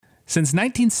Since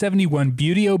 1971,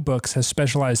 Buteo Books has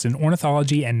specialized in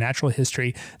ornithology and natural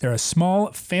history. They're a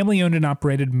small, family-owned and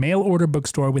operated mail-order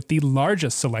bookstore with the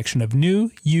largest selection of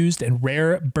new, used, and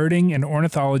rare birding and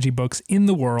ornithology books in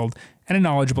the world, and a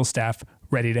knowledgeable staff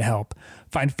ready to help.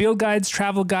 Find field guides,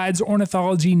 travel guides,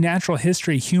 ornithology, natural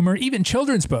history, humor, even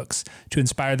children's books to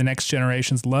inspire the next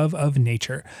generation's love of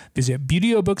nature. Visit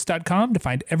buteobooks.com to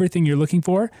find everything you're looking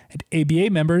for, and ABA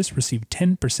members receive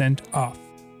 10% off.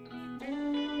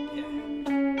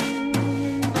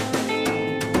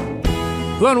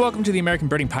 Hello and welcome to the American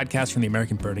Birding Podcast from the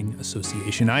American Birding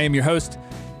Association. I am your host,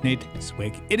 Nate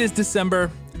Swig. It is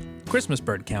December, Christmas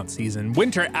bird count season,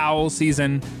 winter owl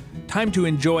season, time to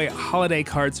enjoy holiday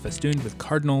cards festooned with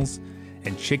cardinals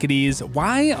and chickadees.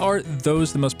 Why are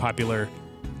those the most popular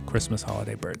Christmas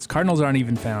holiday birds? Cardinals aren't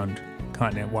even found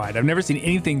continent-wide. I've never seen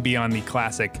anything beyond the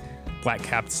classic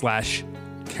black-capped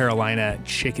 / Carolina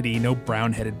chickadee, no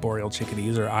brown-headed boreal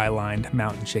chickadees or eye-lined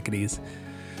mountain chickadees.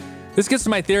 This gets to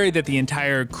my theory that the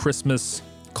entire Christmas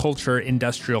culture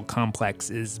industrial complex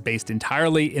is based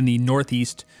entirely in the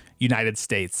Northeast United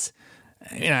States.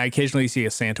 I occasionally see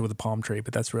a Santa with a palm tree,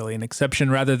 but that's really an exception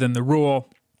rather than the rule.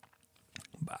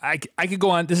 I could go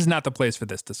on. This is not the place for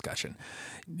this discussion.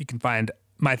 You can find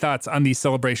my thoughts on the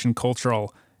celebration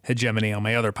cultural hegemony on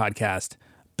my other podcast,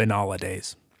 Banala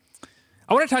Days.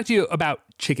 I want to talk to you about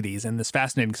chickadees and this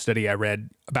fascinating study I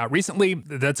read about recently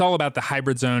that's all about the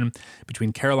hybrid zone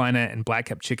between Carolina and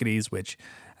black-capped chickadees, which,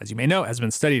 as you may know, has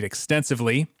been studied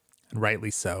extensively, and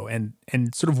rightly so, and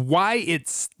sort of why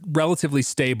it's relatively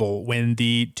stable when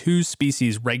the two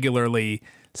species regularly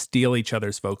steal each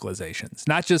other's vocalizations.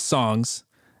 Not just songs,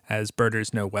 as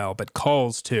birders know well, but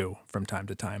calls too from time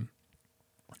to time.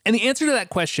 And the answer to that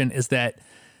question is that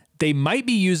they might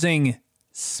be using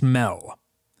smell.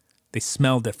 They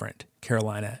smell different,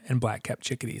 Carolina and black-capped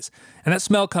chickadees. And that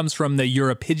smell comes from the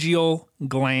uropygial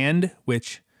gland,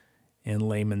 which in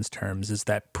layman's terms is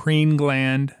that preen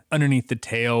gland underneath the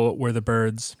tail where the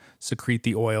birds secrete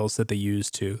the oils that they use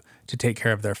to take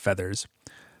care of their feathers.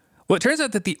 Well, it turns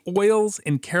out that the oils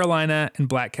in Carolina and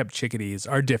black-capped chickadees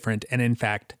are different and, in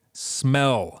fact,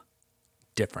 smell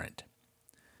different.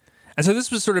 And so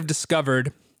this was sort of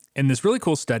discovered in this really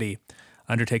cool study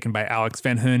undertaken by Alex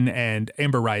Van Hoon and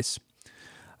Amber Rice.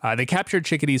 They captured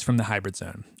chickadees from the hybrid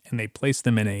zone, and they placed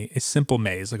them in a simple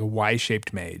maze, like a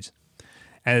Y-shaped maze,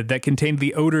 that contained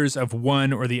the odors of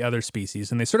one or the other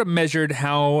species. And they sort of measured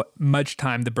how much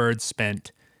time the birds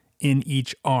spent in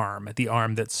each arm, the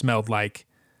arm that smelled like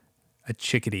a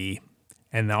chickadee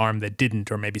and the arm that didn't,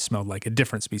 or maybe smelled like a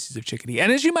different species of chickadee.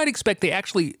 And as you might expect, they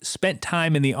actually spent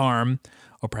time in the arm,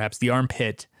 or perhaps the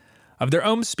armpit, of their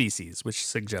own species, which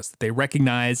suggests that they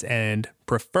recognize and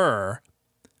prefer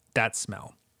that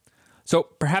smell. So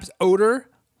perhaps odor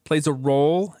plays a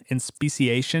role in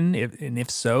speciation, and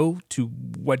if so, to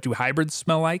what do hybrids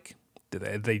smell like?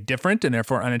 Are they different and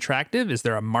therefore unattractive? Is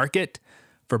there a market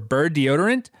for bird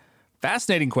deodorant?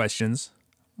 Fascinating questions.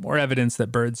 More evidence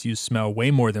that birds use smell way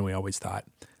more than we always thought.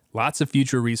 Lots of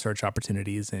future research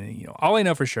opportunities, and all I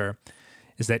know for sure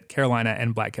is that Carolina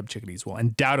and black-capped chickadees will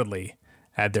undoubtedly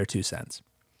add their 2 cents.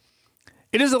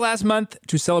 It is the last month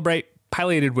to celebrate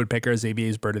Pileated Woodpecker as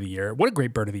ABA's Bird of the Year. What a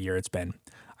great Bird of the Year it's been.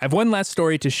 I have one last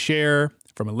story to share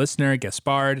from a listener.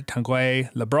 Gaspard Tanguay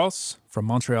Labrosse from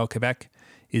Montreal, Quebec,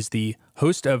 is the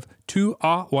host of Tout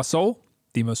à Oiseau,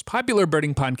 the most popular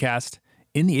birding podcast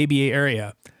in the ABA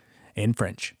area in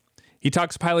French. He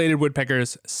talks pileated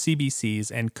woodpeckers,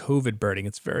 CBCs, and COVID birding.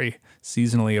 It's very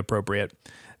seasonally appropriate.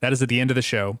 That is at the end of the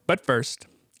show. But first,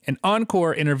 an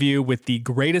encore interview with the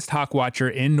greatest hawk watcher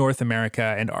in North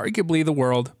America and arguably the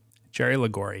world, Jerry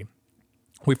Liguori.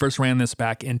 We first ran this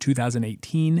back in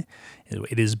 2018.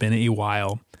 It has been a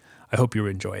while. I hope you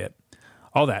enjoy it.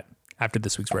 All that after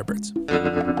this week's Rare Birds.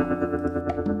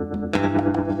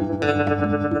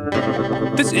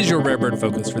 This is your Rare Bird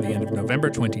Focus for the end of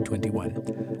November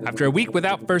 2021. After a week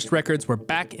without first records, we're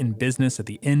back in business at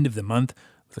the end of the month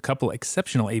with a couple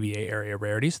exceptional ABA area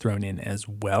rarities thrown in as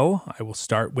well. I will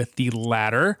start with the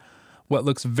latter. What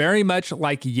looks very much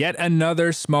like yet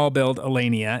another small-billed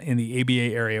Alania in the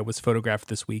ABA area was photographed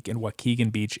this week in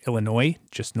Waukegan Beach, Illinois,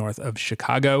 just north of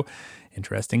Chicago.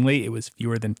 Interestingly, it was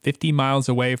fewer than 50 miles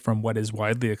away from what is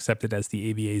widely accepted as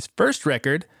the ABA's first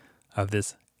record of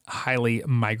this highly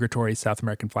migratory South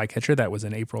American flycatcher. That was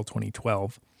in April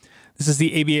 2012. This is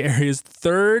the ABA area's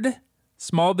third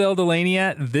small-billed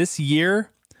Alania this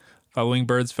year, following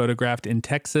birds photographed in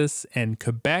Texas and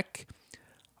Quebec.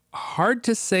 Hard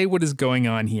to say what is going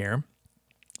on here,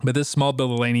 but this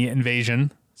small-billed Alania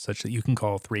invasion, such that you can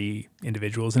call 3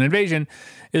 individuals an invasion,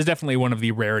 is definitely one of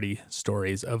the rarity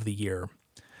stories of the year.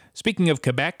 Speaking of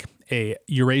Quebec, a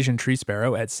Eurasian tree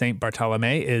sparrow at Saint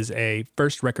Bartholomew is a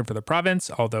first record for the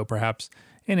province, although perhaps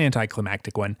an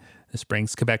anticlimactic one. This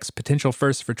brings Quebec's potential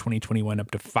first for 2021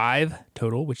 up to 5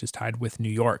 total, which is tied with New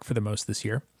York for the most this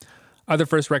year. Other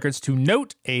first records to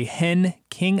note, a hen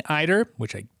king eider,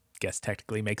 which I guess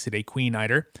technically makes it a queen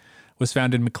eider, was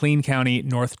found in McLean County,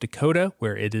 North Dakota,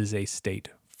 where it is a state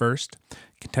first.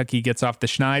 Kentucky gets off the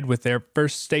schneid with their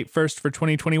first state first for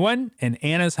 2021, and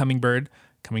Anna's hummingbird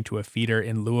coming to a feeder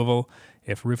in Louisville.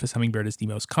 If Rufus hummingbird is the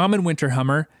most common winter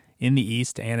hummer in the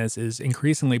East, Anna's is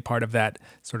increasingly part of that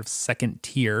sort of second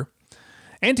tier.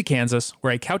 And to Kansas,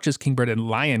 where a Couch's kingbird in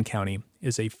Lyon County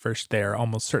is a first there,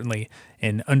 almost certainly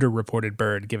an underreported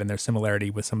bird given their similarity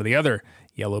with some of the other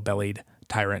yellow-bellied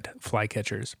tyrant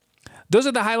flycatchers. Those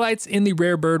are the highlights in the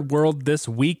rare bird world this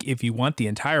week. If you want the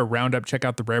entire roundup, check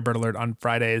out the Rare Bird Alert on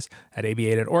Fridays at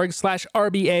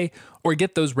aba.org/RBA, or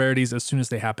get those rarities as soon as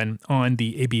they happen on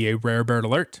the ABA Rare Bird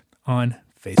Alert on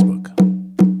Facebook.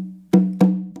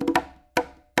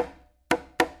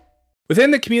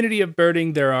 Within the community of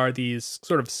birding, there are these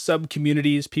sort of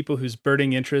sub-communities, people whose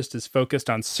birding interest is focused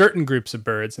on certain groups of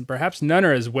birds, and perhaps none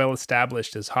are as well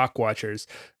established as hawk watchers.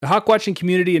 The hawk watching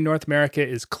community in North America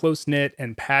is close-knit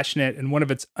and passionate, and one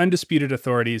of its undisputed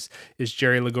authorities is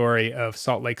Jerry Ligori of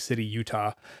Salt Lake City,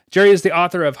 Utah. Jerry is the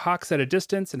author of Hawks at a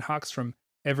Distance and Hawks from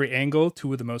Every Angle,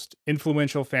 two of the most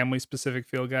influential family-specific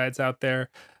field guides out there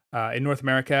in North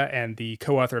America, and the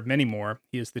co-author of many more.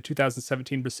 He is the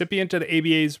 2017 recipient of the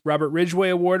ABA's Robert Ridgway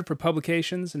Award for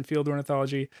Publications in Field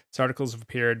Ornithology. His articles have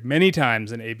appeared many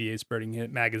times in ABA's Birding Hit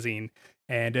magazine,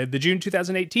 and the June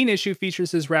 2018 issue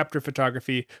features his raptor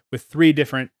photography with 3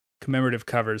 different commemorative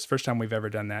covers. First time we've ever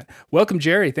done that. Welcome,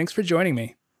 Jerry. Thanks for joining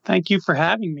me. Thank you for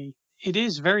having me. It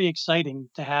is very exciting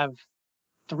to have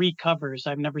 3 covers.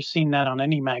 I've never seen that on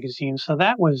any magazine, so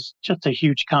that was just a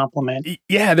huge compliment.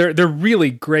 Yeah, they're really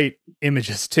great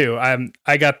images too.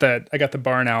 I got the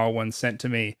barn owl one sent to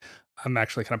me. I'm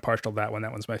actually kind of partial to that one.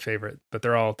 That one's my favorite, but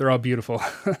they're all beautiful.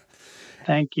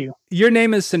 Thank you. Your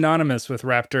name is synonymous with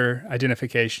raptor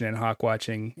identification and hawk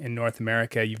watching in North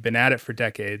America. You've been at it for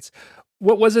decades.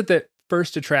 What was it that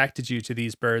first attracted you to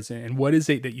these birds, and what is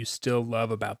it that you still love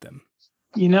about them?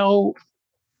 You know,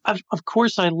 of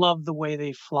course, I love the way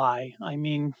they fly. I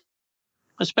mean,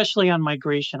 especially on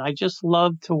migration. I just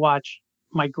love to watch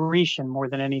migration more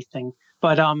than anything.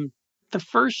 But the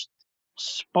first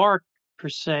spark, per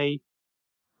se,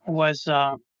 was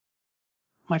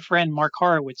my friend Mark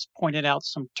Horowitz pointed out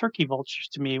some turkey vultures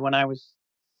to me when I was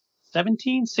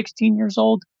 17, 16 years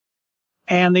old.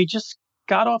 And they just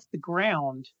got off the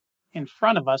ground in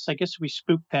front of us. I guess we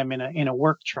spooked them in a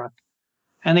work truck.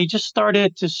 And they just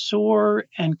started to soar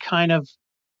and kind of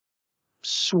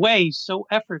sway so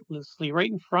effortlessly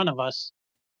right in front of us.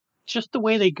 Just the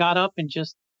way they got up and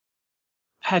just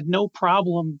had no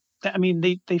problem. I mean,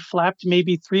 they flapped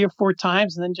maybe 3 or 4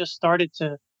 times and then just started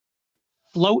to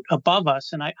float above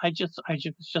us. And I was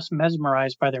just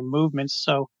mesmerized by their movements.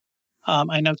 So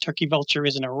I know turkey vulture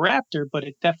isn't a raptor, but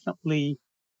it definitely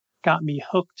got me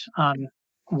hooked on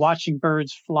watching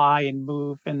birds fly and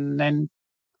move. And then,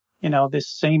 this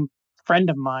same friend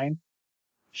of mine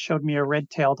showed me a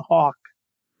red-tailed hawk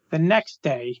the next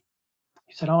day.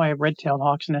 He said, "Oh, I have red-tailed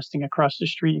hawks nesting across the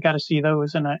street. You got to see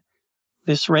those." And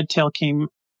this red-tail came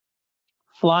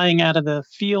flying out of the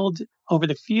field, over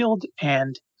the field,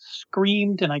 and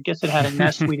screamed. And I guess it had a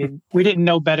nest. We didn't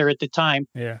know better at the time.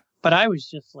 Yeah. But I was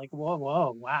just like, whoa,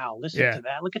 wow, listen to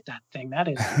that. Look at that thing. That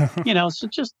is, so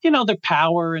just, their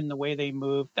power and the way they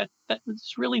move.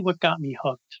 That's really what got me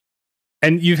hooked.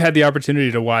 And you've had the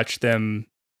opportunity to watch them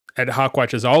at hawk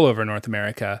watches all over North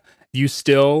America. You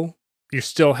still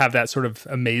have that sort of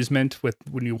amazement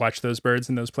when you watch those birds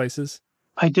in those places?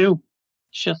 I do.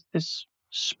 Just this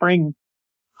spring,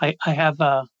 I have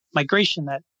a migration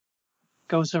that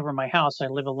goes over my house. I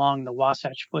live along the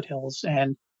Wasatch foothills,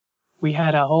 and we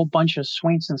had a whole bunch of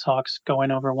Swainson's hawks going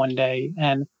over one day,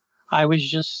 and I was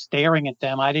just staring at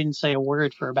them. I didn't say a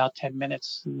word for about 10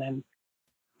 minutes, and then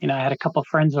I had a couple of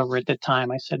friends over at the time.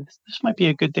 I said, this might be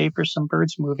a good day for some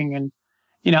birds moving. And,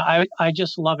 I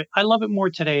just love it. I love it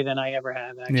more today than I ever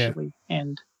have, actually. Yeah.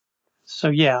 And so,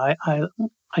 yeah,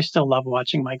 I still love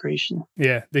watching migration.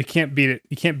 Yeah, they can't beat it.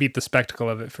 You can't beat the spectacle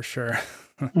of it for sure.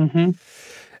 Mm-hmm.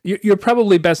 You're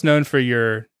probably best known for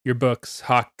your books,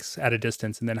 Hawks at a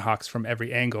Distance, and then Hawks from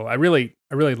Every Angle. I really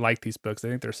like these books. I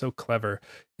think they're so clever.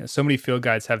 So many field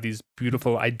guides have these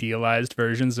beautiful idealized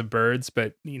versions of birds,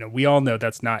 but we all know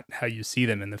that's not how you see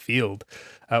them in the field.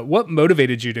 What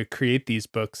motivated you to create these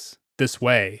books this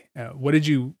way?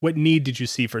 What need did you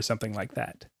see for something like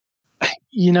that?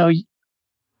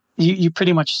 You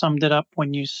pretty much summed it up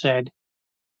when you said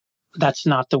that's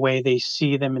not the way they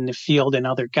see them in the field and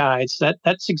other guides.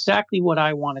 That's exactly what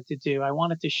I wanted to do. I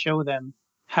wanted to show them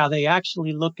how they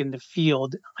actually look in the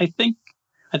field. I think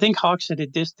hawks at a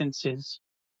distance is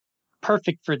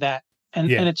perfect for that. And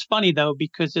Yeah. it's funny though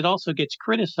because it also gets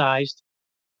criticized.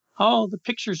 Oh, the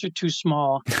pictures are too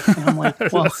small. And I'm like,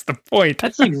 well, That's the point.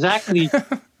 that's exactly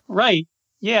right.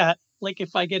 Yeah, like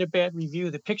if I get a bad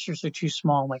review, the pictures are too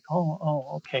small. I'm like,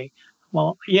 oh, okay.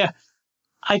 Well, yeah,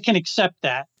 I can accept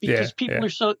that Yeah, because people yeah. are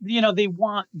so, they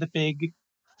want the big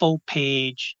full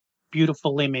page,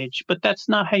 beautiful image, but that's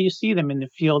not how you see them in the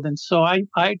field. And so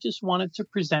I just wanted to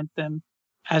present them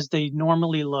as they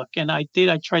normally look. And I did,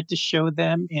 I tried to show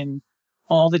them in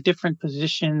all the different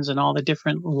positions and all the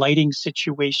different lighting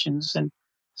situations. And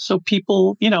so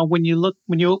people, when you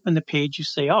open the page, you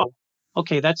say, oh,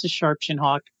 okay, that's a sharp chin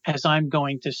hawk as I'm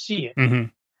going to see it. Hmm.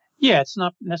 Yeah, it's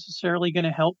not necessarily going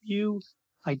to help you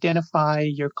identify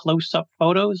your close-up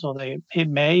photos, although it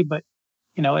may, but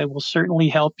it will certainly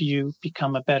help you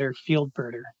become a better field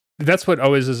birder. That's what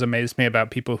always has amazed me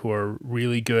about people who are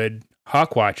really good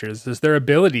hawk watchers is their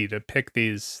ability to pick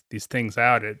these things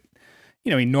out at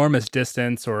enormous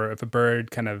distance, or if a bird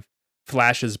kind of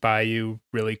flashes by you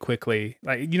really quickly.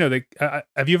 Like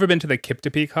have you ever been to the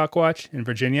Kiptopeke Hawk Watch in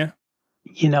Virginia?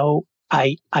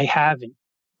 I haven't.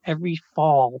 Every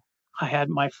fall, I had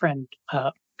my friend,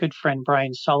 good friend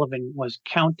Brian Sullivan, was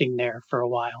counting there for a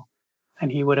while,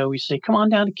 and he would always say, "Come on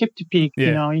down to Kiptopeke,"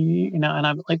 Yeah, and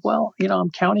I'm like, "Well,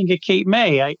 I'm counting at Cape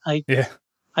May. yeah.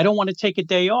 I don't want to take a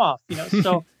day off,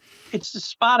 so it's the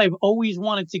spot I've always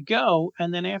wanted to go.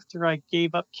 And then after I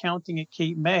gave up counting at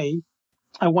Cape May,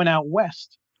 I went out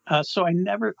west. So I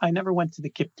never went to the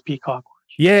Kiptopeke Hawk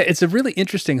Watch. Yeah, it's a really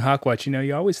interesting hawk watch.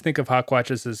 You always think of hawk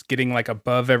watches as getting like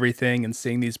above everything and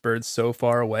seeing these birds so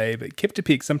far away. But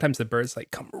Kiptopeke, sometimes the birds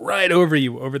like come right over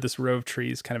you, over this row of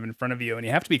trees, kind of in front of you, and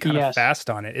you have to be kind of Yes, fast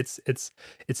on it.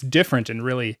 It's different and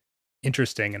really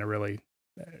interesting in a really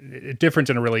different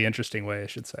in a really interesting way, I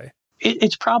should say.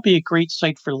 it's probably a great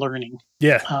site for learning.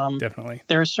 Yeah, Um, definitely.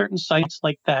 there are certain sites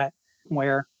like that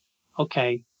where,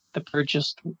 okay, the bird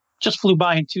just flew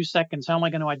by in 2 seconds. How am I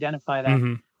going to identify that?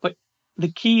 Hmm. But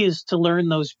the key is to learn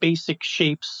those basic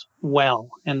shapes well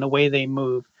and the way they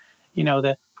move.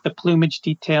 The plumage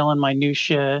detail and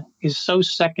minutia is so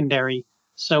secondary.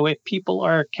 So if people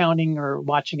are counting or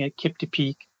watching at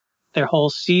Kiptopeke their whole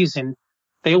season,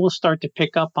 they will start to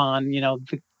pick up on,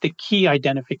 the key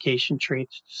identification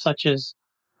traits such as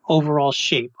overall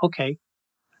shape. Okay,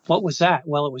 what was that?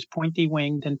 Well, it was pointy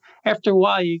winged. And after a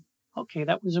while, okay,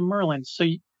 that was a Merlin. So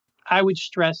I would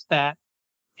stress that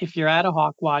if you're at a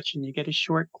hawk watch and you get a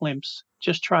short glimpse,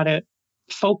 just try to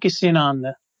focus in on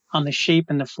the shape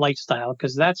and the flight style,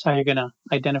 because that's how you're going to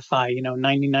identify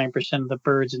 99% of the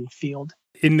birds in the field.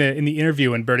 In the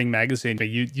interview in Birding Magazine,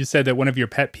 you said that one of your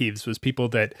pet peeves was people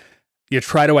that you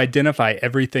try to identify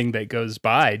everything that goes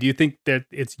by. Do you think that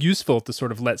it's useful to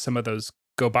sort of let some of those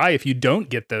go by if you don't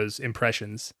get those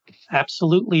impressions?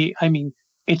 Absolutely. I mean,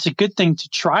 it's a good thing to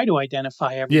try to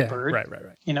identify every Yeah, bird, right, right,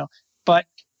 right. you know, but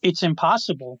it's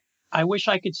impossible. I wish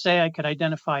I could say I could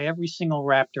identify every single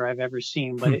raptor I've ever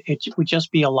seen, but Hmm. it would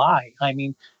just be a lie. I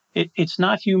mean, it's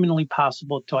not humanly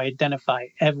possible to identify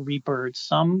every bird.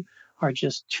 Some are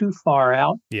just too far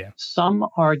out. Yeah. Some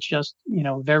are just,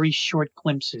 very short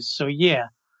glimpses. So, yeah,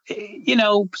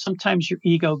 sometimes your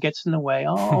ego gets in the way.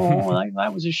 Oh,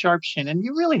 that was a sharp shin, and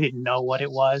you really didn't know what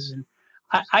it was. And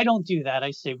I don't do that.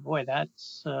 I say, boy,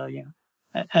 that's,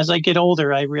 as I get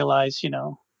older, I realize,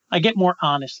 I get more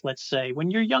honest, let's say. When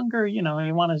you're younger, you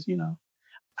want to,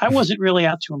 I wasn't really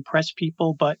out to impress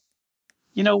people, but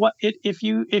you know what? If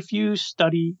you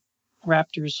study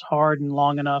raptors hard and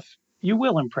long enough, you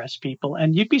will impress people,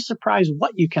 and you'd be surprised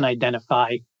what you can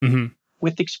identify Hmm.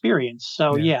 with experience.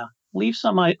 So Yeah. yeah, leave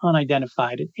some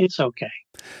unidentified. It's okay.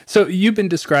 So you've been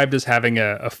described as having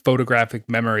a photographic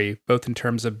memory, both in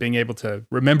terms of being able to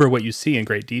remember what you see in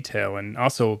great detail, and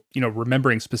also,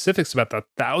 remembering specifics about the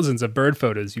thousands of bird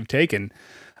photos you've taken.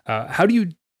 How do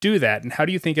you do that, and how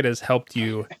do you think it has helped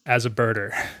you as a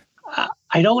birder?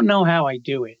 I don't know how I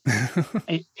do it.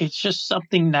 It's just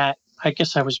something that I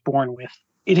guess I was born with.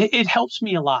 It helps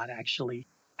me a lot, actually.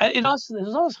 It also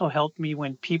has also helped me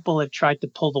when people have tried to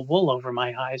pull the wool over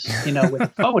my eyes, with a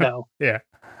photo. Yeah.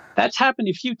 That's happened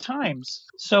a few times.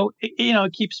 So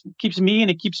it keeps me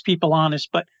and it keeps people honest.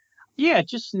 But yeah,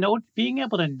 just being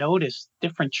able to notice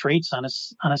different traits on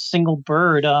a single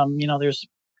bird.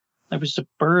 There was a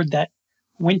bird that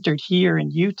wintered here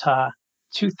in Utah,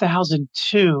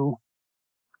 2002,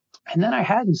 and then I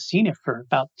hadn't seen it for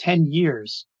about 10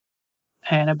 years.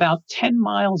 And about 10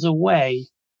 miles away,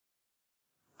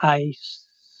 I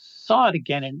saw it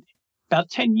again, and about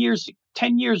 10 years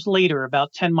later,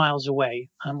 about 10 miles away,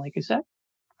 I'm like, is that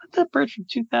bird from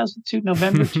 2002,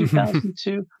 November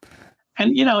 2002?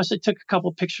 And, as I took a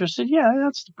couple pictures, I said, yeah,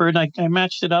 that's the bird. I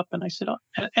matched it up and I said, oh,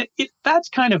 that's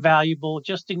kind of valuable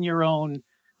just in your own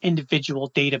individual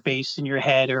database in your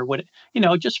head or what,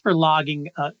 just for logging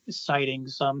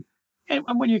sightings. And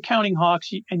when you're counting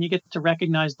hawks and you get to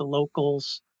recognize the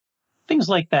locals, things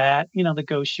like that. The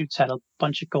ghost shoots had a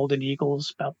bunch of golden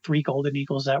eagles, about 3 golden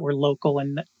eagles that were local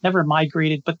and never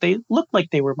migrated, but they looked like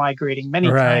they were migrating many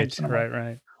times. Right, right,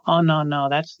 right. Oh, no,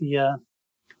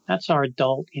 that's our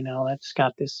adult, that's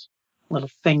got this little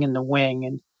thing in the wing.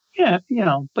 And yeah,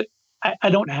 but I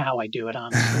don't know how I do it,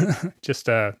 honestly. Just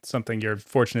something you're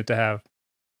fortunate to have.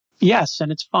 Yes,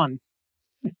 and it's fun.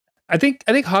 I think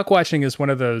hawk watching is one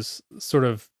of those sort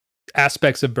of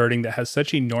aspects of birding that has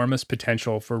such enormous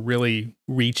potential for really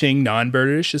reaching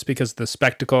non-birders just because of the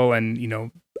spectacle and,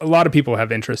 a lot of people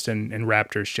have interest in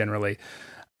raptors generally.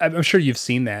 I'm sure you've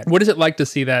seen that. What is it like to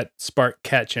see that spark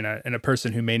catch in a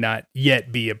person who may not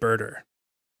yet be a birder?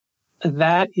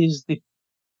 That is the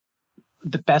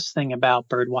best thing about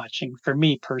bird watching for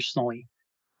me personally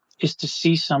is to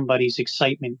see somebody's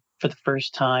excitement for the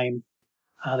first time.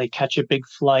 They catch a big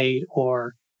flight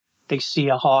or they see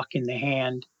a hawk in the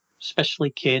hand, especially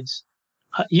kids.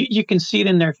 You can see it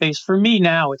in their face. For me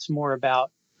now, it's more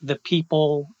about the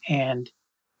people and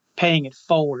paying it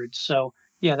forward. So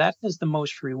yeah, that is the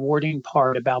most rewarding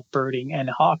part about birding, and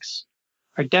hawks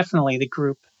are definitely the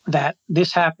group that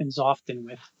this happens often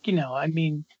with.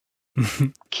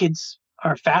 Kids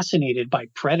are fascinated by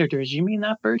predators. You mean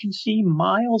that bird can see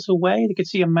miles away? They could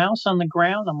see a mouse on the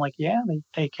ground. I'm like, yeah,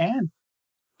 they can.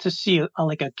 To see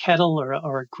like a kettle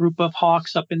or a group of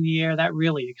hawks up in the air, that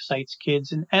really excites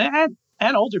kids and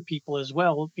older people as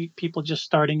well, people just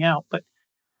starting out. But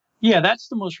yeah, that's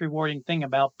the most rewarding thing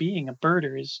about being a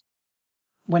birder is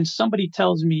when somebody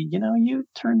tells me, you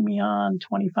turned me on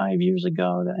 25 years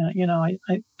ago,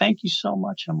 I thank you so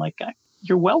much. I'm like,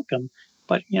 you're welcome.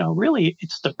 But, really,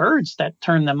 it's the birds that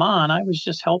turn them on. I was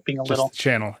just helping a little. Just the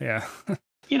channel, yeah.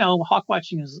 Hawk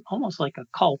watching is almost like a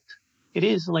cult. It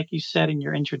is, like you said in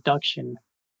your introduction,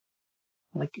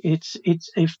 like it's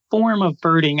a form of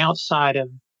birding outside of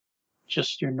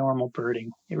just your normal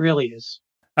birding. It really is.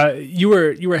 You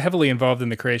were heavily involved in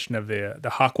the creation of the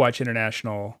Hawkwatch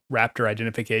International Raptor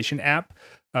Identification app,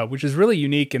 which is really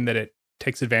unique in that it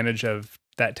takes advantage of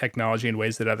that technology in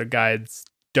ways that other guides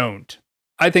don't.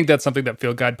 I think that's something that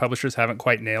field guide publishers haven't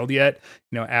quite nailed yet.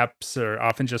 Apps are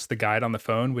often just the guide on the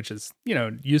phone, which is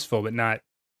useful, but not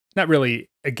really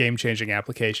a game-changing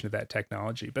application of that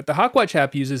technology. But the Hawkwatch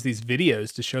app uses these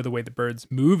videos to show the way the birds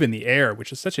move in the air,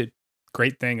 which is such a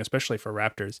great thing, especially for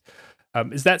raptors.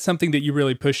 Is that something that you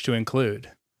really push to include?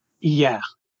 Yeah,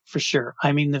 for sure.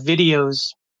 I mean, the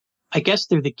videos, I guess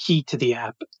they're the key to the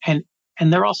app, and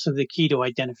they're also the key to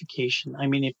identification. I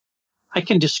mean, if I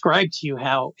can describe to you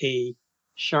how a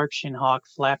shark-shinned hawk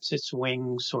flaps its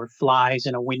wings or flies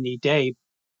in a windy day,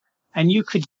 and you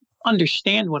could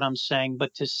understand what I'm saying,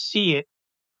 but to see it,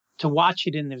 to watch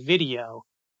it in the video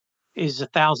is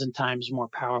 1,000 times more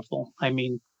powerful. I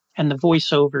mean, and the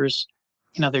voiceovers,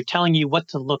 they're telling you what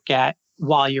to look at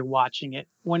while you're watching it.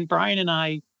 When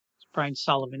Brian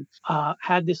Sullivan,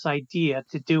 had this idea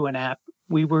to do an app,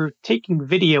 we were taking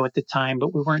video at the time,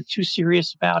 but we weren't too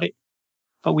serious about it.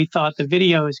 But we thought the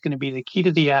video is going to be the key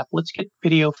to the app. Let's get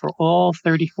video for all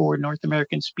 34 North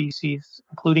American species,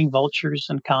 including vultures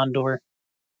and condor.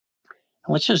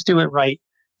 And let's just do it right.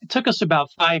 It took us about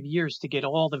 5 years to get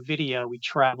all the video. We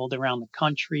traveled around the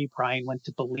country. Brian went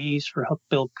to Belize for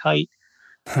hook-billed kite,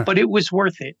 but it was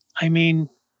worth it. I mean,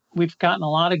 we've gotten a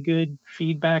lot of good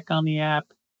feedback on the app.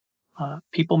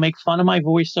 People make fun of my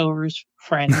voiceovers,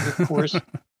 friends, of course.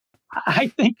 I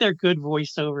think they're good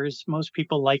voiceovers. Most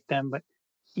people like them, but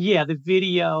yeah, the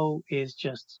video is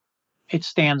just, it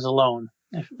stands alone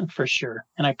for sure.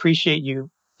 And I appreciate you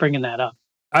bringing that up.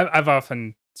 I've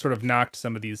often sort of knocked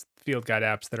some of these field guide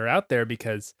apps that are out there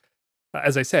because,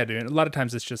 as I said, a lot of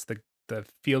times it's just the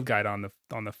field guide on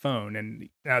the phone, and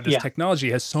this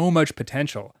technology has so much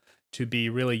potential to be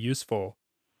really useful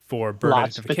for bird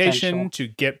identification, to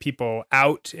get people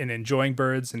out and enjoying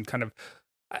birds, and kind of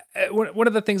one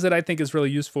of the things that I think is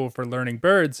really useful for learning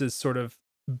birds is sort of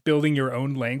building your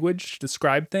own language to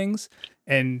describe things.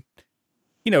 And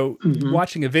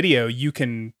watching a video, you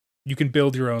can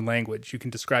build your own language. You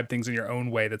can describe things in your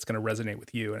own way that's going to resonate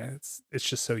with you, and it's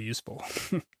just so useful.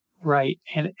 Right.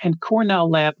 And Cornell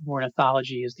Lab of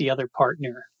Ornithology is the other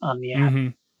partner on the app. Mm-hmm.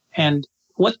 And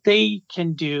what they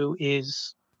can do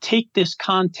is take this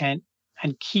content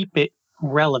and keep it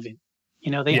relevant.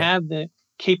 They have the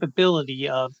capability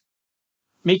of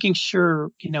making sure,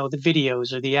 the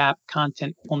videos or the app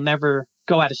content will never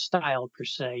go out of style per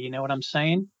se. You know what I'm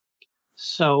saying?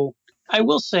 So I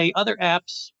will say other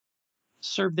apps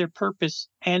serve their purpose,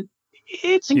 and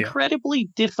it's Yeah. incredibly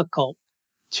difficult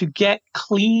to get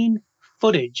clean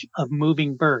footage of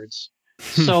moving birds.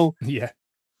 So Yeah.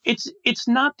 it's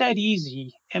not that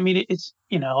easy. I mean, it's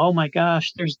oh my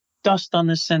gosh, there's dust on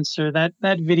the sensor. That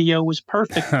video was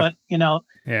perfect, but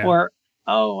Yeah. or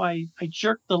oh, I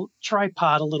jerked the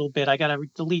tripod a little bit. I got to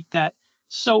delete that.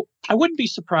 So I wouldn't be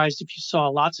surprised if you saw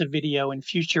lots of video in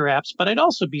future apps, but I'd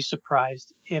also be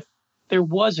surprised if there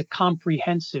was a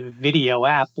comprehensive video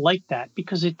app like that,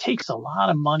 because it takes a lot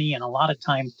of money and a lot of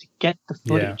time to get the Yeah.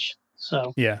 footage.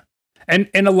 So Yeah. And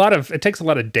it takes a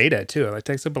lot of data too. It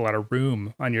takes up a lot of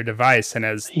room on your device. And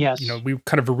as yes. we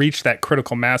kind of reached that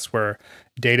critical mass where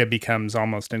data becomes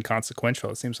almost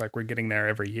inconsequential. It seems like we're getting there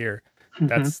every year. Hmm.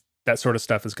 That sort of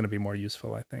stuff is going to be more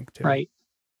useful, I think, too. Right.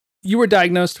 You were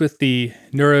diagnosed with the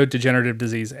neurodegenerative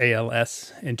disease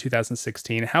ALS in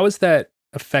 2016. How has that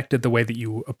affected the way that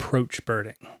you approach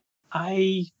birding?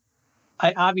 I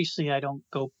I obviously I don't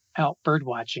go out bird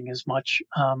watching as much.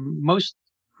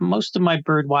 Most of my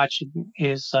bird watching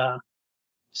is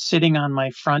sitting on my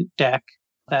front deck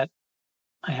that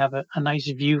I have a nice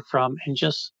view from, and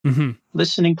just Hmm.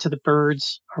 listening to the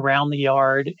birds around the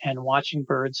yard and watching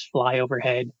birds fly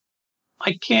overhead.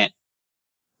 I can't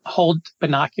hold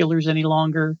binoculars any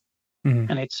longer, Hmm.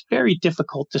 and it's very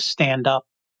difficult to stand up.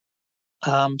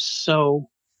 So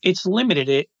it's limited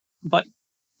it, but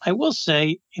I will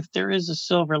say, if there is a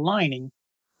silver lining,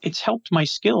 it's helped my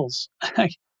skills.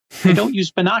 I don't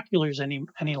use binoculars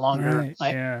any longer. Right.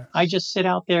 I Yeah. I just sit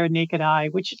out there naked eye,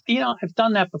 which I've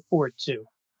done that before too.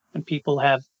 When people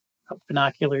have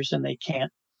binoculars and they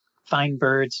can't find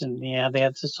birds, and yeah, they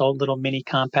have this old little mini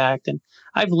compact, and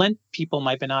I've lent people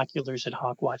my binoculars at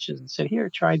Hawk Watches and said, "Here,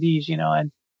 try these,"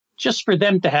 and just for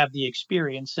them to have the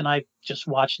experience. And I just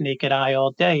watch naked eye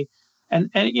all day, and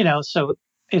so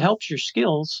it helps your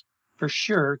skills for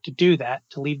sure to do that,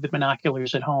 to leave the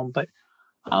binoculars at home. But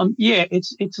yeah,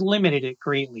 it's limited it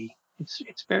greatly.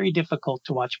 It's very difficult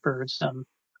to watch birds.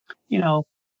 You know,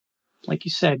 like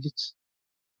you said,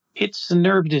 it's a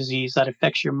nerve disease that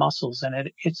affects your muscles, and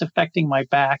it's affecting my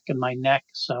back and my neck.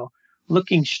 So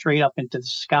looking straight up into the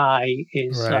sky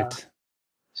Right.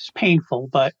 is painful,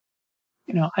 but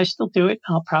I still do it.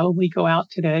 I'll probably go out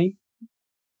today,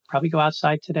 probably go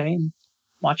outside today and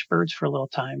watch birds for a little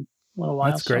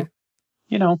while. That's So, great.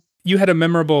 you know, You had a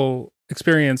memorable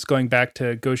experience going back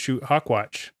to go shoot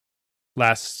Hawkwatch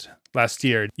last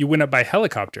year. You went up by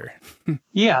helicopter.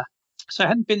 yeah. So I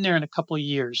hadn't been there in a couple of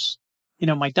years.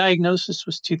 My diagnosis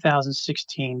was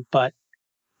 2016, but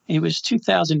it was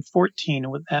 2014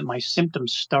 that my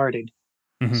symptoms started.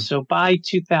 Hmm. So by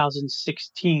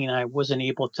 2016, I wasn't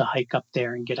able to hike up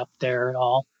there and get up there at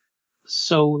all.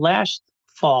 So last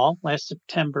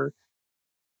September,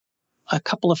 a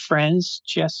couple of friends,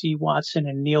 Jesse Watson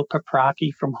and Neil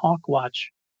Paprocki from Hawkwatch,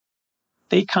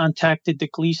 they contacted the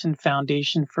Gleason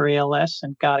Foundation for ALS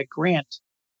and got a grant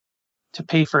to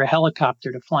pay for a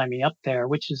helicopter to fly me up there,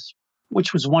 which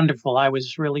was wonderful. I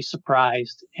was really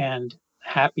surprised and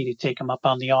happy to take them up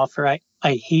on the offer.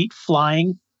 I hate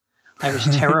flying. I was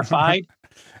terrified.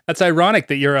 That's ironic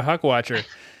that you're a Hawk watcher.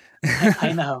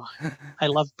 I know. I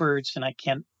love birds, and I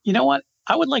can't. You know what?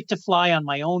 I would like to fly on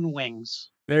my own wings,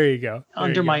 There you go. There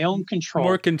under you my go. own More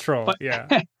control. control. But Yeah.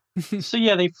 so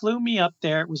yeah, they flew me up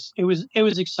there. It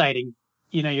was exciting.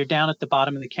 You're down at the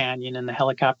bottom of the canyon, and the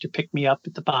helicopter picked me up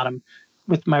at the bottom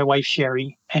with my wife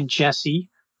Sherry and Jesse,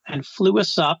 and flew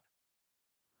us up.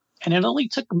 And it only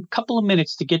took a couple of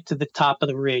minutes to get to the top of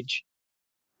the ridge.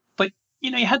 But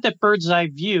you had that bird's eye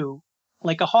view,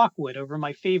 like a hawk would, over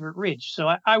my favorite ridge. So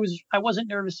I wasn't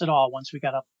nervous at all once we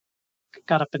got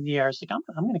up in the air. I was like,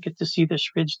 I'm going to get to see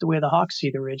this ridge the way the hawks see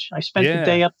the ridge. I spent the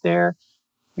day Yeah. up there.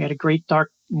 We had a great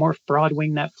dark morph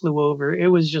broadwing that flew over. It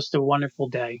was just a wonderful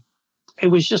day. It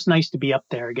was just nice to be up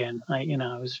there again. I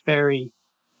was very,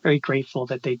 very grateful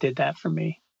that they did that for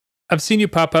me. I've seen you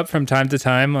pop up from time to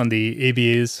time on the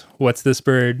ABA's What's This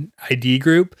Bird ID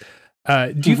group.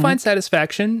 Do you Hmm. find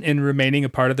satisfaction in remaining a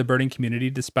part of the birding community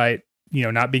despite,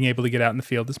 not being able to get out in the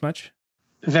field as much?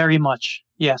 Very much.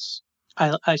 Yes.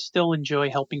 I still enjoy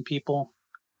helping people,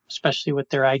 especially with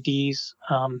their IDs.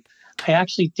 I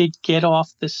actually did get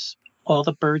off all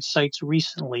the bird sites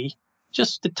recently.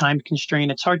 Just the time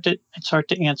constraint. It's hard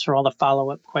to answer all the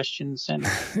follow-up questions, and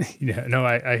Yeah, no,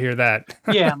 I hear that.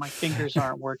 yeah, my fingers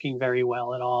aren't working very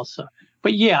well at all. So,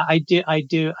 but yeah, I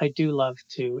do love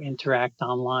to interact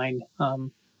online,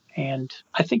 and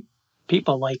I think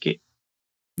people like it.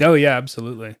 Oh, yeah,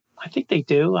 absolutely. I think they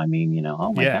do. I mean,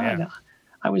 oh my God,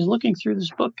 I was looking through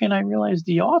this book and I realized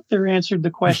the author answered the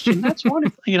question. That's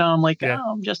wonderful. I'm like, Yeah.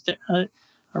 oh, I'm just a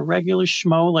regular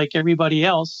schmo like everybody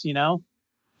else,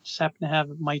 just happen to have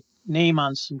my name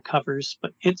on some covers,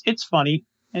 but it's funny.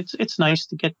 It's nice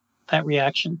to get that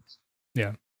reaction.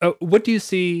 Yeah. What do you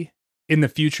see in the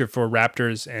future for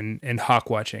raptors and hawk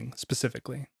watching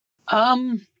specifically?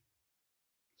 I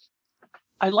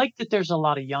like that there's a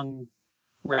lot of young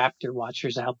raptor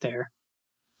watchers out there.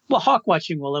 Well, hawk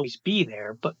watching will always be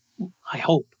there, but I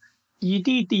hope you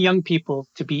need the young people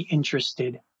to be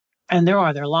interested. And there are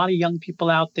a lot of young people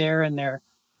out there, and they're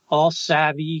all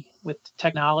savvy with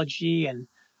technology. And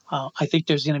I think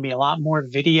there's going to be a lot more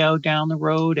video down the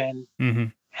road and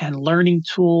learning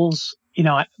tools.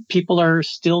 People are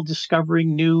still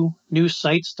discovering new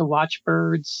sites to watch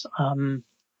birds.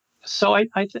 So I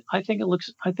think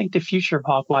I think the future of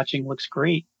hawk watching looks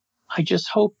great. I just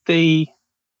hope they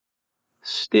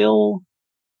still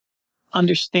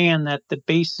understand that the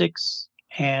basics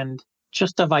and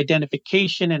just of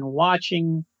identification and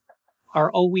watching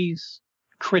are always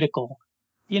critical.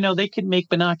 They could make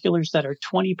binoculars that are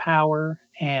 20 power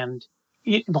and,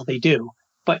 well, they do,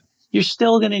 but you're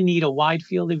still going to need a wide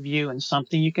field of view and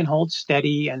something you can hold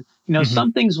steady. And,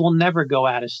 some things will never go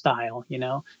out of style.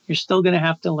 You're still going to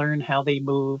have to learn how they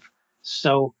move.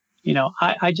 So,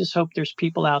 I just hope there's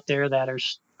people out there that are,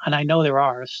 and I know there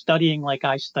are, studying like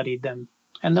I studied them.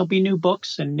 And there'll be new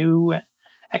books and new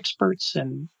experts.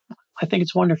 And I think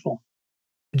it's wonderful.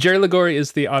 Jerry Ligori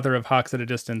is the author of Hawks at a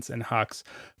Distance and Hawks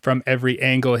from Every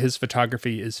Angle. His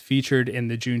photography is featured in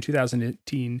the June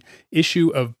 2018 issue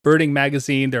of Birding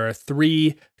Magazine. There are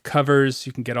 3 covers.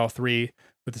 You can get all 3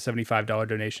 with a $75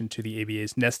 donation to the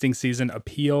ABA's nesting season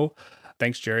appeal.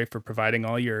 Thanks, Jerry, for providing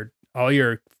all your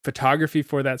photography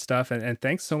for that stuff. And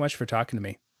thanks so much for talking to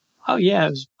me. Oh, yeah.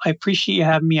 I appreciate you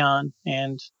having me on,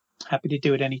 and happy to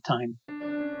do it anytime.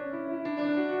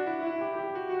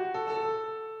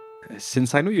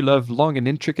 Since I know you love long and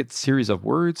intricate series of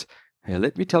words,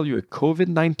 let me tell you a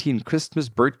COVID-19 Christmas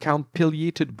bird count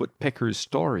pileated woodpecker's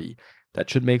story that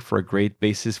should make for a great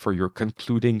basis for your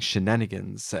concluding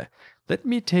shenanigans. Let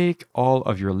me take all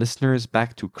of your listeners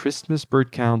back to Christmas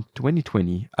bird count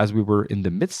 2020 as we were in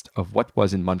the midst of what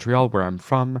was in Montreal, where I'm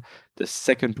from, the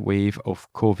second wave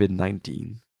of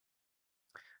COVID-19.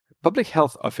 Public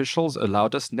health officials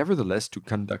allowed us nevertheless to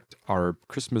conduct our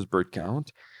Christmas bird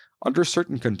count under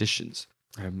certain conditions.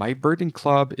 My birding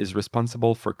club is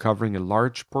responsible for covering a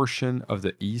large portion of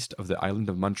the east of the island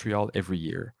of Montreal every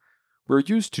year. We're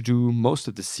used to do most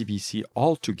of the CBC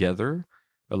all together,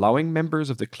 allowing members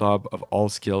of the club of all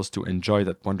skills to enjoy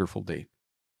that wonderful day.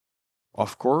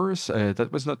 Of course,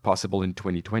 that was not possible in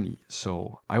 2020,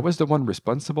 so I was the one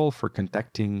responsible for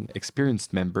contacting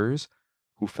experienced members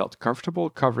who felt comfortable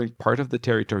covering part of the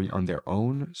territory on their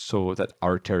own so that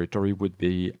our territory would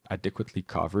be adequately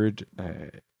covered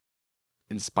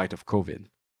in spite of COVID.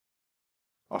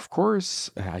 Of course,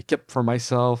 I kept for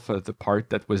myself the part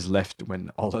that was left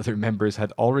when all other members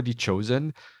had already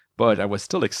chosen, but I was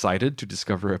still excited to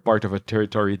discover a part of a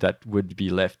territory that would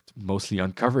be left mostly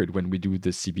uncovered when we do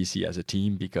the CBC as a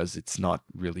team because it's not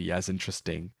really as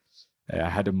interesting. I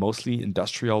had a mostly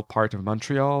industrial part of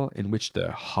Montreal in which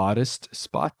the hottest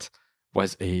spot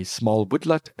was a small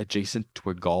woodlot adjacent to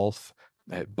a golf,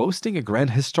 boasting a grand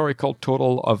historical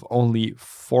total of only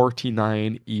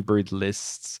 49 eBird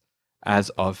lists as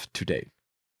of today.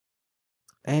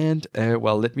 And,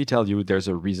 well, let me tell you, there's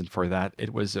a reason for that.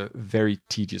 It was a very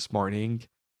tedious morning.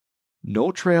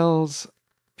 No trails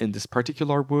in this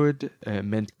particular wood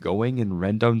meant going in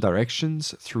random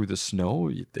directions through the snow.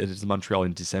 It is Montreal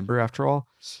in December, after all.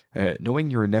 Knowing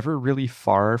you're never really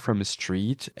far from a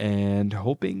street and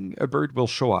hoping a bird will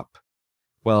show up.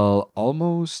 Well,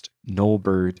 almost no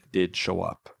bird did show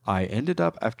up. I ended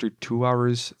up after 2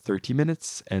 hours, 30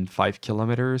 minutes, and 5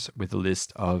 kilometers with a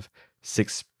list of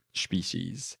 6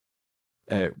 species,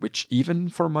 which even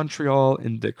for Montreal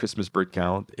in the Christmas bird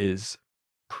count is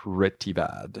pretty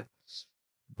bad.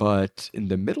 But in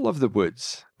the middle of the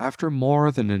woods, after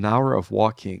more than an hour of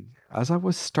walking, as I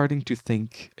was starting to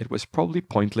think it was probably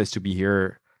pointless to be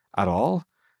here at all,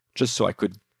 just so I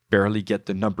could barely get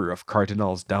the number of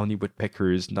cardinals, downy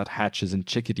woodpeckers, nuthatches, and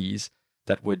chickadees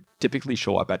that would typically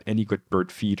show up at any good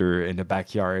bird feeder in a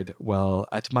backyard, well,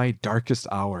 at my darkest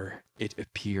hour, it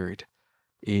appeared.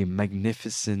 A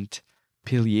magnificent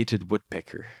pileated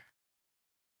woodpecker.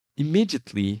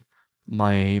 Immediately,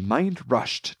 my mind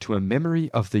rushed to a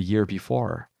memory of the year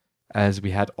before, as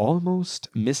we had almost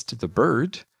missed the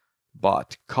bird,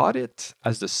 but caught it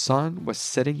as the sun was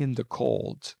setting in the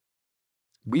cold.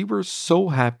 We were so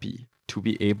happy to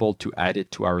be able to add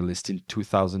it to our list in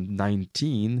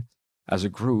 2019 as a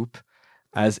group,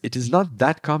 as it is not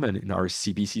that common in our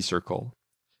CBC circle.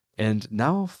 And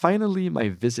now, finally, my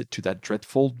visit to that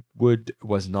dreadful wood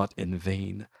was not in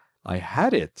vain. I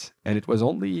had it, and it was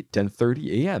only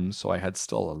 10:30 a.m., so I had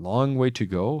still a long way to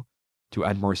go to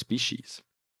add more species.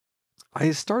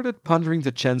 I started pondering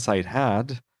the chance I'd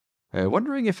had,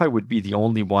 wondering if I would be the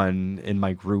only one in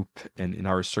my group and in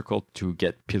our circle to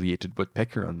get pileated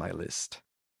woodpecker on my list.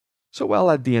 So, well,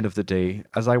 at the end of the day,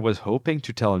 as I was hoping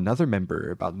to tell another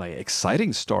member about my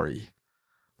exciting story,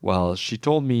 well, she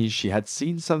told me she had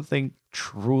seen something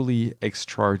truly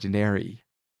extraordinary.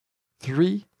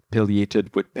 3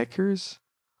 pileated woodpeckers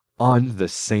on the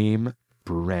same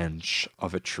branch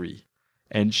of a tree.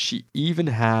 And she even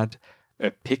had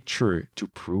a picture to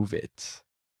prove it.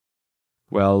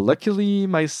 Well, luckily,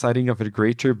 my sighting of a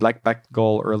greater black-backed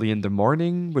gull early in the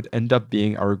morning would end up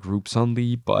being our group's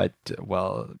only, but,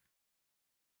 well,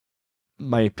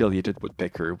 my pileated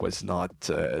woodpecker was not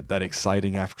that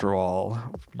exciting after all.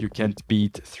 You can't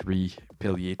beat 3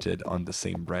 pileated on the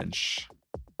same branch.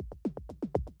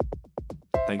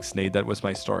 Thanks, Nate. That was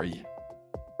my story.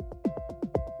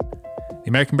 The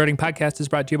American Birding Podcast is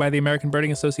brought to you by the American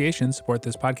Birding Association. Support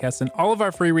this podcast and all of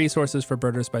our free resources for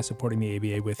birders by supporting the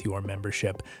ABA with your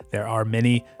membership. There are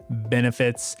many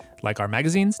benefits, like our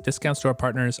magazines, discounts to our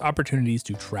partners, opportunities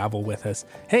to travel with us.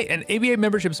 Hey, and ABA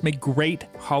memberships make great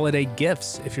holiday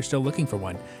gifts if you're still looking for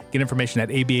one. Get information at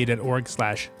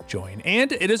aba.org/join.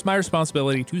 And it is my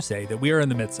responsibility to say that we are in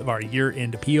the midst of our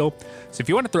year-end appeal. So if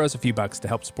you want to throw us a few bucks to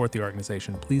help support the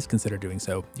organization, please consider doing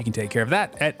so. You can take care of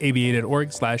that at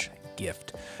aba.org/gift.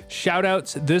 Shout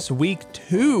outs this week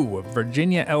to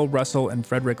Virginia L. Russell and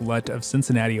Frederick Lutt of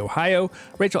Cincinnati, Ohio,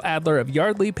 Rachel Adler of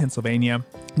Yardley, Pennsylvania,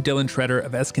 Dylan Schroeder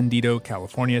of Escondido,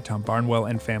 California, Tom Barnwell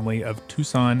and family of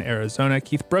Tucson, Arizona,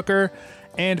 Keith Brooker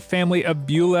and family of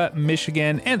Beulah,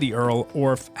 Michigan, and the Earl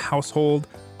Orff household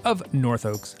of North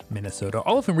Oaks, Minnesota.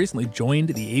 All of whom recently joined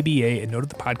the ABA and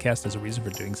noted the podcast as a reason for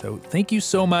doing so. Thank you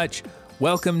so much.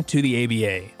 Welcome to the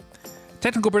ABA.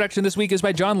 Technical production this week is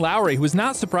by John Lowry, who was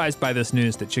not surprised by this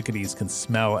news that chickadees can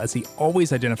smell, as he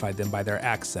always identified them by their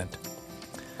accent.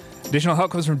 Additional help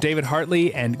comes from David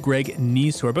Hartley and Greg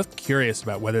Neese, who are both curious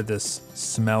about whether this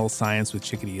smell science with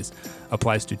chickadees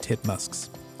applies to titmusks.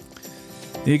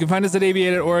 You can find us at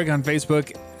aba.org on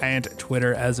Facebook and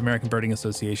Twitter as American Birding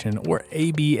Association or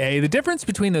ABA. The difference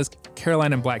between those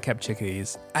Carolina and black-capped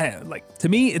chickadees, to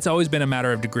me, it's always been a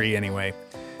matter of degree anyway.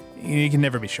 You can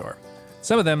never be sure.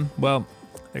 Some of them, well,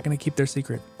 they're going to keep their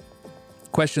secret.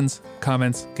 Questions,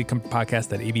 comments, can come to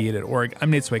podcast at aba.org. I'm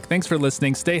Nate Swick. Thanks for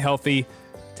listening. Stay healthy.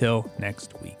 Till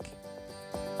next week.